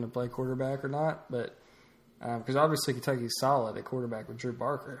recruiting them to play quarterback or not, but because obviously Kentucky's solid at quarterback with Drew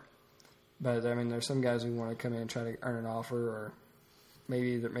Barker. But, I mean, there's some guys who want to come in and try to earn an offer, or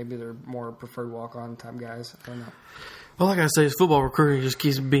maybe they're more preferred walk-on type guys. I don't know. Well, like I say, football recruiting just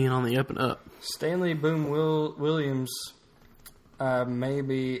keeps being on the up and up. Stanley Boone Williams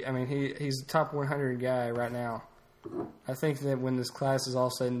he's a top 100 guy right now. I think that when this class is all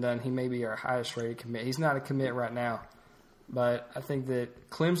said and done, he may be our highest rated commit. He's not a commit right now, but I think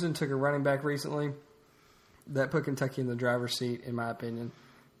that Clemson took a running back recently. That put Kentucky in the driver's seat, in my opinion.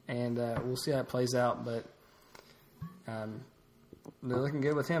 And we'll see how it plays out, but they're looking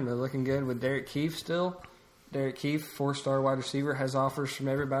good with him. They're looking good with Derek Keefe still. Derek Keefe, 4-star wide receiver, has offers from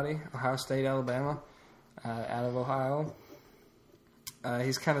everybody. Ohio State, Alabama, out of Ohio.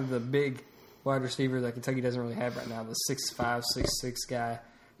 He's kind of the big wide receiver that Kentucky doesn't really have right now, the 6'5", 6'6" guy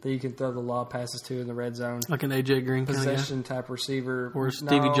that you can throw the lob passes to in the red zone. Like an A.J. Green kind of guy? Possession type receiver. Or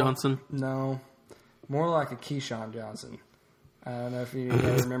Stevie Johnson? No. more like a Keyshawn Johnson. I don't know if you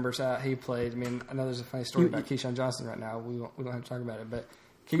remember how he played. I mean, I know there's a funny story about Keyshawn Johnson right now. We don't have to talk about it, but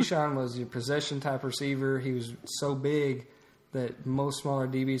Keyshawn was your possession type receiver. He was so big that most smaller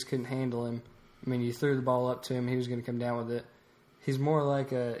DBs couldn't handle him. I mean, you threw the ball up to him, he was going to come down with it. He's more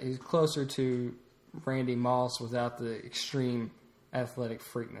like he's closer to Randy Moss without the extreme athletic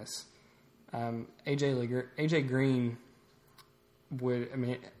freakness. AJ Green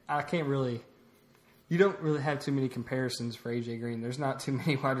you don't really have too many comparisons for AJ Green. There's not too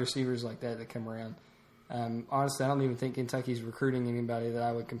many wide receivers like that come around. Honestly, I don't even think Kentucky's recruiting anybody that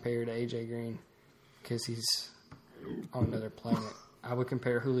I would compare to AJ Green because he's on another planet. I would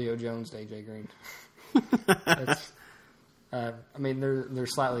compare Julio Jones to AJ Green. They're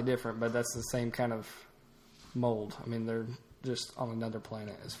slightly different, but that's the same kind of mold. I mean, they're just on another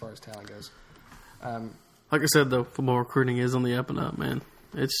planet as far as talent goes. Like I said, though, football recruiting is on the up and up, man.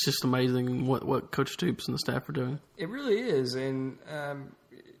 It's just amazing what Coach Stoops and the staff are doing. It really is, and I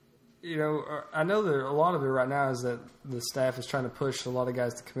know that a lot of it right now is that the staff is trying to push a lot of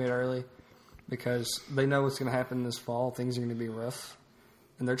guys to commit early because they know what's going to happen this fall. Things are going to be rough,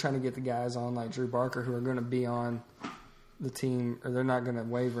 and they're trying to get the guys on like Drew Barker who are going to be on the team, or they're not going to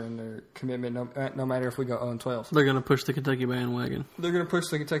waver in their commitment no matter if we go 0-12. They're going to push the Kentucky bandwagon. They're going to push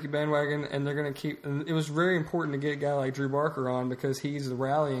the Kentucky bandwagon, and they're going to keep. And it was very important to get a guy like Drew Barker on because he's the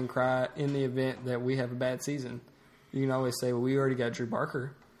rallying cry in the event that we have a bad season. You can always say, "Well, we already got Drew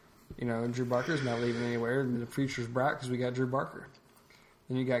Barker." And Drew Barker's not leaving anywhere, and the future's bright because we got Drew Barker.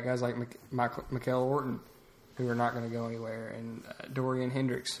 Then you got guys like Michael Orton, who are not going to go anywhere, and Dorian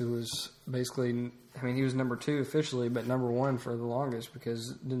Hendricks, who was basically, he was number 2 officially, but number 1 for the longest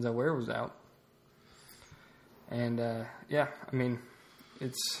because Denzel Ware was out. And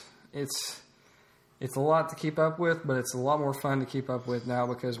it's a lot to keep up with, but it's a lot more fun to keep up with now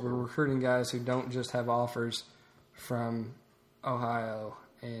because we're recruiting guys who don't just have offers from Ohio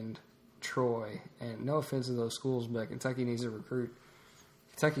and Troy. And no offense to those schools, but Kentucky needs to recruit.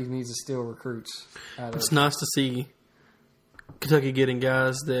 Kentucky needs to steal recruits. It's nice to see Kentucky getting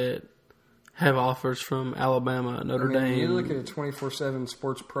guys that have offers from Alabama, Notre Dame. You look at a 24/7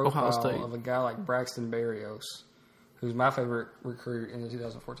 sports profile of a guy like Braxton Berrios, who's my favorite recruit in the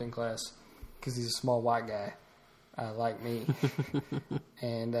 2014 class because he's a small white guy like me.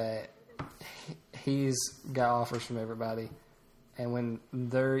 And he's got offers from everybody. And when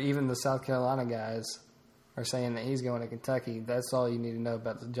even the South Carolina guys are saying that he's going to Kentucky, that's all you need to know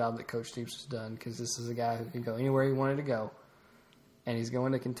about the job that Coach Stoops has done because this is a guy who can go anywhere he wanted to go. And he's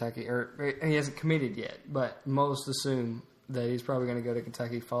going to Kentucky, or he hasn't committed yet, but most assume that he's probably going to go to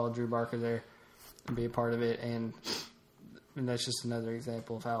Kentucky, follow Drew Barker there, and be a part of it. And that's just another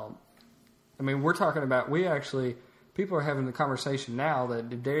example of how, we're talking about, people are having the conversation now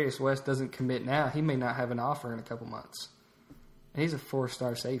that if Darius West doesn't commit now, he may not have an offer in a couple months. And he's a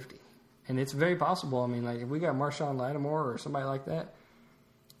 4-star safety. And it's very possible. If we got Marshawn Lattimore or somebody like that,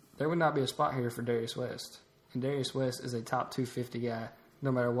 there would not be a spot here for Darius West. And Darius West is a top 250 guy,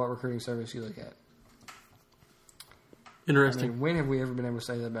 no matter what recruiting service you look at. Interesting. When have we ever been able to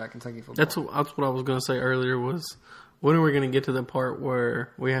say that about Kentucky football? That's what I was going to say earlier was, when are we going to get to the part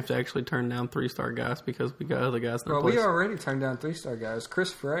where we have to actually turn down 3-star guys because we got other guys in their place? We already turned down 3-star guys.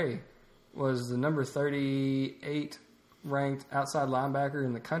 Chris Frey was the number 38 ranked outside linebacker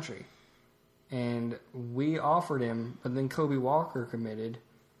in the country. And we offered him, but then Kobe Walker committed,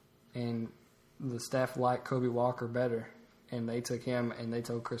 and the staff liked Kobe Walker better. And they took him, and they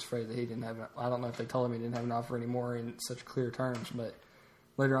told Chris Frey that he didn't have I don't know if they told him he didn't have an offer anymore in such clear terms, but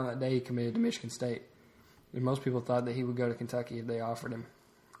later on that day he committed to Michigan State. And most people thought that he would go to Kentucky if they offered him.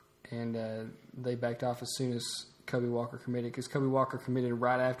 And they backed off as soon as Kobe Walker committed, because Kobe Walker committed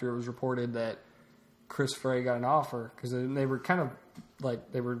right after it was reported that Chris Frey got an offer, because they were kind of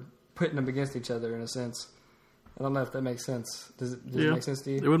like they were putting them against each other in a sense. I don't know if that makes sense. Does it make sense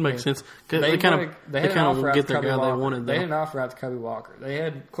to you? It would make sense. They kind of get their guy they wanted. They had an offer out to Kobe Walker. They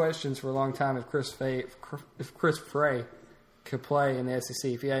had questions for a long time if Chris Frey could play in the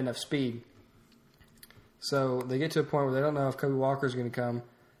SEC, if he had enough speed. So they get to a point where they don't know if Kobe Walker is going to come.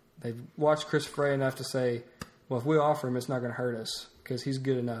 They've watched Chris Frey enough to say, well, if we offer him, it's not going to hurt us because he's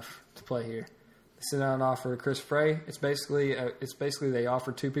good enough to play here. They send out an offer to Chris Frey. It's basically they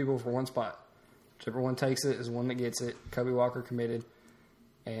offer 2 people for 1 spot. Whichever one takes it is the one that gets it. Kobe Walker committed,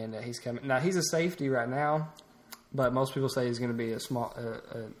 and he's coming. Now, he's a safety right now, but most people say he's going to be a small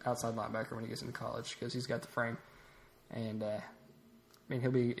outside linebacker when he gets into college because he's got the frame. And, he'll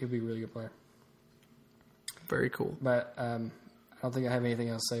be a really good player. Very cool. But I don't think I have anything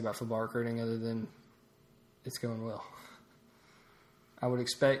else to say about football recruiting other than it's going well. I would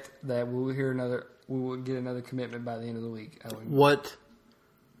expect that we'll we will get another commitment by the end of the week.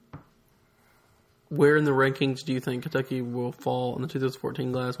 Where in the rankings do you think Kentucky will fall in the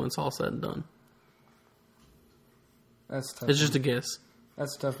 2014 class when it's all said and done? That's a tough. It's just a guess.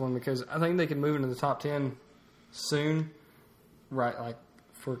 That's a tough one because I think they can move into the top 10 soon, right? Like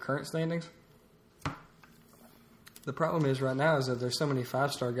for current standings. The problem is right now is that there's so many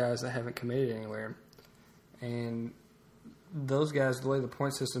 5-star guys that haven't committed anywhere, and those guys, the way the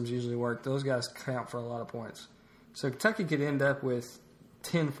point systems usually work, those guys count for a lot of points. So Kentucky could end up with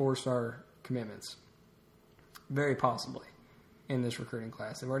 10 4-star commitments, very possibly, in this recruiting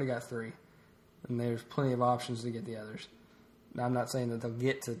class. They've already got 3, and there's plenty of options to get the others. Now, I'm not saying that they'll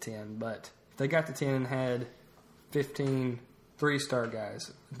get to 10, but if they got to 10 and had 15 3-star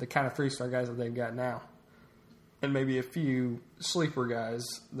guys, the kind of 3-star guys that they've got now, and maybe a few sleeper guys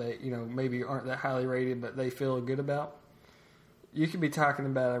that, maybe aren't that highly rated, but they feel good about, you could be talking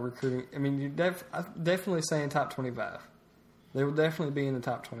about a recruiting. I mean, I'm definitely saying top 25. They will definitely be in the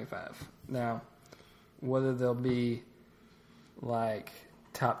top 25. Now, whether they'll be like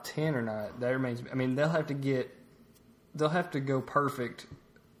top 10 or not, that remains. I mean, they'll have to go perfect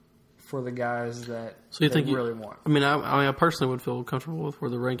for the guys that so you they think really want. I mean, I personally would feel comfortable with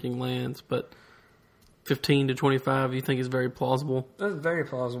where the ranking lands, but 15 to 25, you think is very plausible? That's very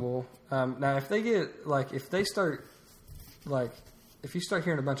plausible. Now, if they get if you start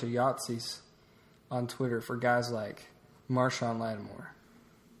hearing a bunch of Yahtzees on Twitter for guys like Marshawn Lattimore.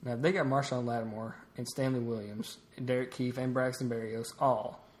 Now, if they got Marshawn Lattimore and Stanley Williams and Derek Keefe and Braxton Berrios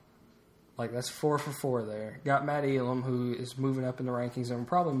all, that's 4 for 4 there. Got Matt Elam, who is moving up in the rankings and will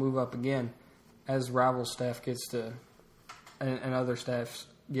probably move up again as rival staff gets to, and other staffs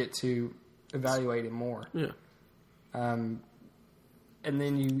get to evaluate him more. Yeah. And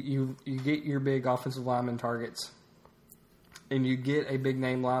then you get your big offensive lineman targets, and you get a big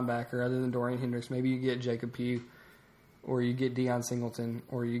name linebacker other than Dorian Hendricks. Maybe you get Jacob Pugh, or you get Deion Singleton,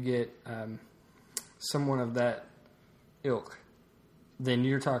 or you get someone of that ilk. Then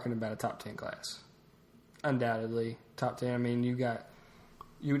you're talking about a top 10 class. Undoubtedly, top 10. I mean, you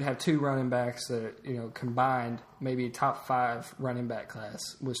would have 2 running backs that, combined, maybe a top 5 running back class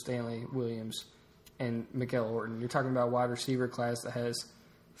with Stanley Williams and Mikael Orton. You're talking about a wide receiver class that has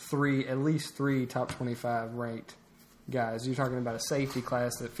at least 3 top 25 ranked guys. You're talking about a safety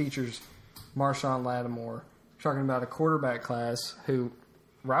class that features Marshawn Lattimore. You're talking about a quarterback class who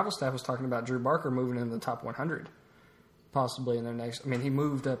rival staff was talking about Drew Barker moving into the top 100. Possibly in their next. I mean, he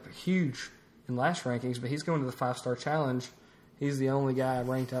moved up huge in last rankings, but he's going to the 5-star challenge. He's the only guy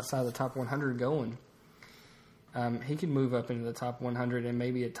ranked outside the top 100 going. He could move up into the top 100 and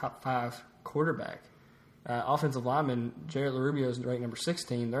maybe a top 5 quarterback. Offensive lineman, Jared LaRubio is ranked number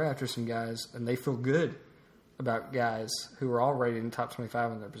 16. They're after some guys, and they feel good about guys who are all rated in top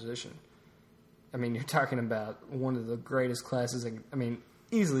 25 in their position. I mean, you're talking about one of the greatest classes.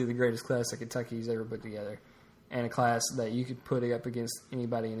 Easily the greatest class that Kentucky's ever put together. And a class that you could put up against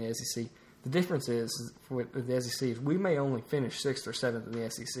anybody in the SEC. The difference is with the SEC is we may only finish 6th or 7th in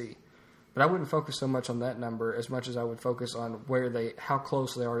the SEC, but I wouldn't focus so much on that number as much as I would focus on how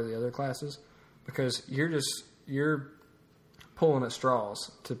close they are to the other classes, because you're pulling at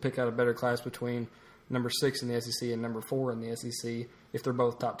straws to pick out a better class between number 6 in the SEC and number 4 in the SEC if they're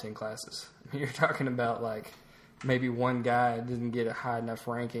both top 10 classes. You're talking about maybe one guy didn't get a high enough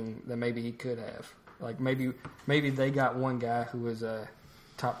ranking that maybe he could have. Maybe they got one guy who was a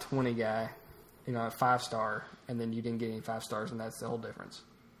top 20 guy, a 5-star, and then you didn't get any 5 stars, and that's the whole difference.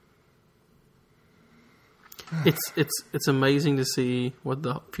 It's amazing to see what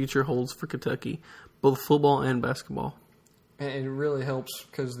the future holds for Kentucky, both football and basketball. And it really helps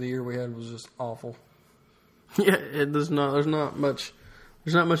because the year we had was just awful. Yeah, there's not much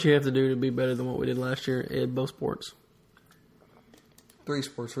you have to do to be better than what we did last year in both sports. 3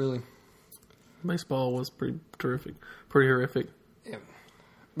 sports, really. Baseball was pretty horrific. Yeah.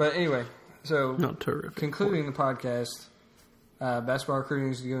 But anyway, so not terrific. Concluding the podcast, basketball recruiting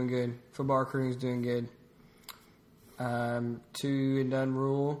is doing good. Football recruiting is doing good. 2 and done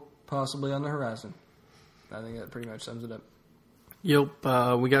rule possibly on the horizon. I think that pretty much sums it up.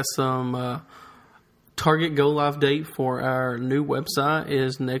 Yep. We got some target go live date for our new website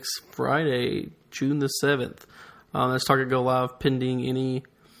is next Friday, June the 7th. That's target go live pending any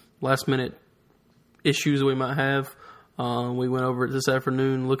last minute issues we might have. We went over it this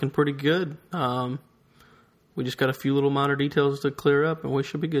afternoon looking pretty good. We just got a few little minor details to clear up and we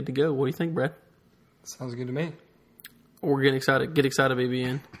should be good to go. What do you think, Brad? Sounds good to me. We're getting excited. Get excited,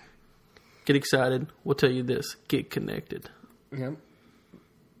 BBN. Get excited. We'll tell you this. Get connected. Yep.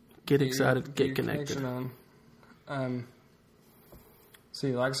 Get excited. Get connected.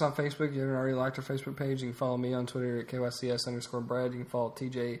 See, like us on Facebook. If you haven't already liked our Facebook page, you can follow me on Twitter at KYCS_Brad. You can follow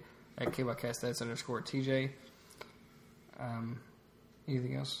TJ at KYCastats_TJ.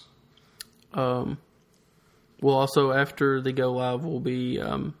 Anything else? Well, also after they go live, we'll be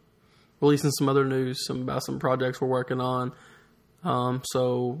releasing some other news about some projects we're working on.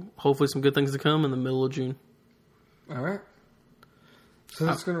 So hopefully some good things to come in the middle of June. All right. So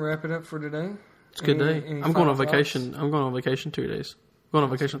that's going to wrap it up for today. It's a good day. I'm going on vacation. Thoughts? I'm going on vacation 2 days. I'm going on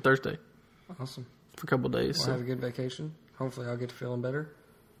vacation Thursday. Awesome. For a couple of days. We'll have a good vacation. Hopefully I'll get to feeling better.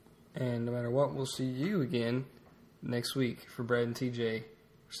 And no matter what, we'll see you again next week for Brad and TJ.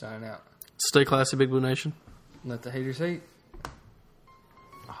 We're signing out. Stay classy, Big Blue Nation. Let the haters hate.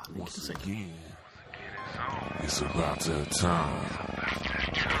 Once again, it's about that time.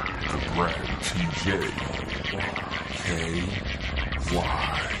 The Brad and TJ KY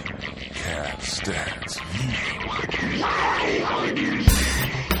Cat Stats. Yeah.